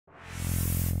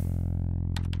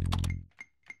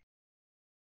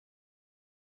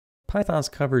Python's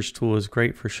coverage tool is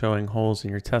great for showing holes in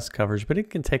your test coverage, but it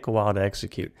can take a while to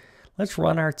execute. Let's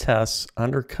run our tests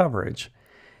under coverage,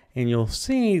 and you'll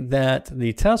see that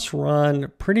the tests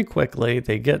run pretty quickly.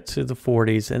 They get to the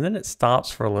 40s, and then it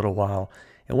stops for a little while.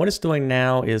 And what it's doing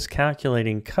now is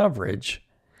calculating coverage.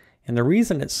 And the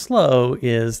reason it's slow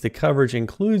is the coverage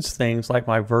includes things like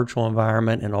my virtual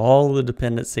environment and all the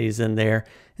dependencies in there,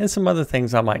 and some other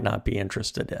things I might not be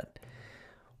interested in.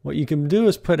 What you can do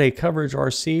is put a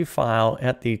coveragerc file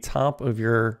at the top of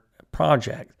your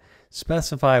project.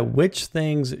 Specify which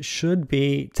things should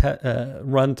be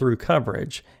run through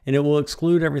coverage, and it will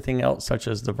exclude everything else such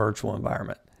as the virtual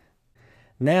environment.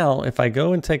 Now, if I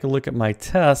go and take a look at my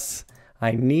tests,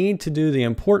 I need to do the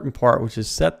important part, which is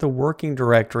set the working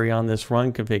directory on this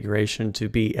run configuration to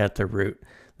be at the root.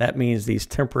 That means these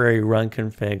temporary run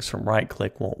configs from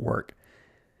right-click won't work.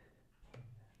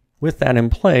 With that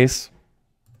in place,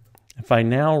 if I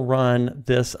now run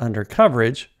this under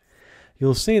coverage,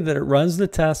 you'll see that it runs the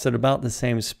test at about the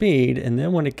same speed, and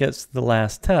then when it gets to the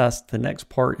last test, the next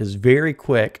part is very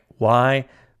quick. Why?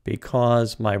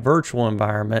 Because my virtual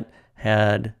environment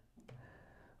had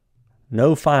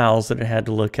no files that it had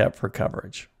to look up for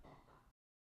coverage.